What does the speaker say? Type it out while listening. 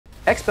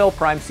XPEL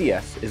Prime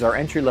CS is our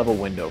entry-level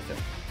window film.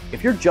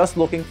 If you're just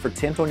looking for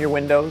tint on your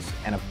windows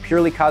and a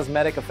purely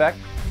cosmetic effect,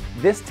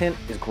 this tint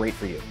is great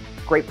for you.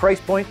 Great price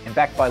point and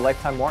backed by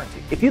lifetime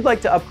warranty. If you'd like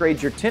to upgrade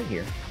your tint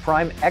here,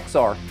 Prime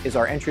XR is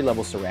our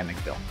entry-level ceramic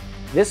film.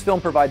 This film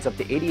provides up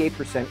to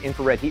 88%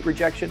 infrared heat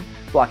rejection,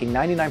 blocking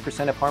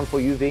 99% of harmful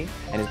UV,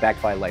 and is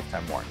backed by a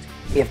lifetime warranty.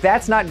 If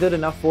that's not good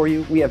enough for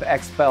you, we have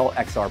XPEL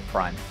XR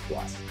Prime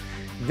Plus.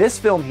 This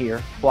film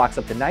here blocks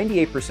up to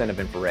 98% of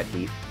infrared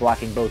heat,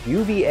 blocking both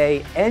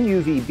UVA and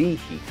UVB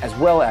heat, as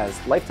well as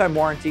lifetime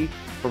warranty,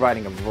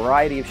 providing a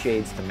variety of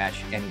shades to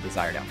match any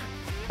desired outcome.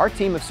 Our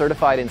team of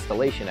certified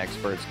installation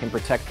experts can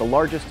protect the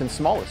largest and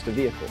smallest of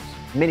vehicles,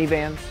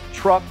 minivans,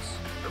 trucks,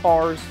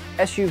 cars,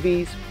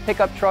 SUVs,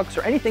 pickup trucks,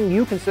 or anything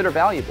you consider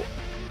valuable.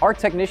 Our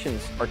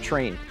technicians are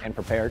trained and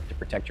prepared to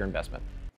protect your investment.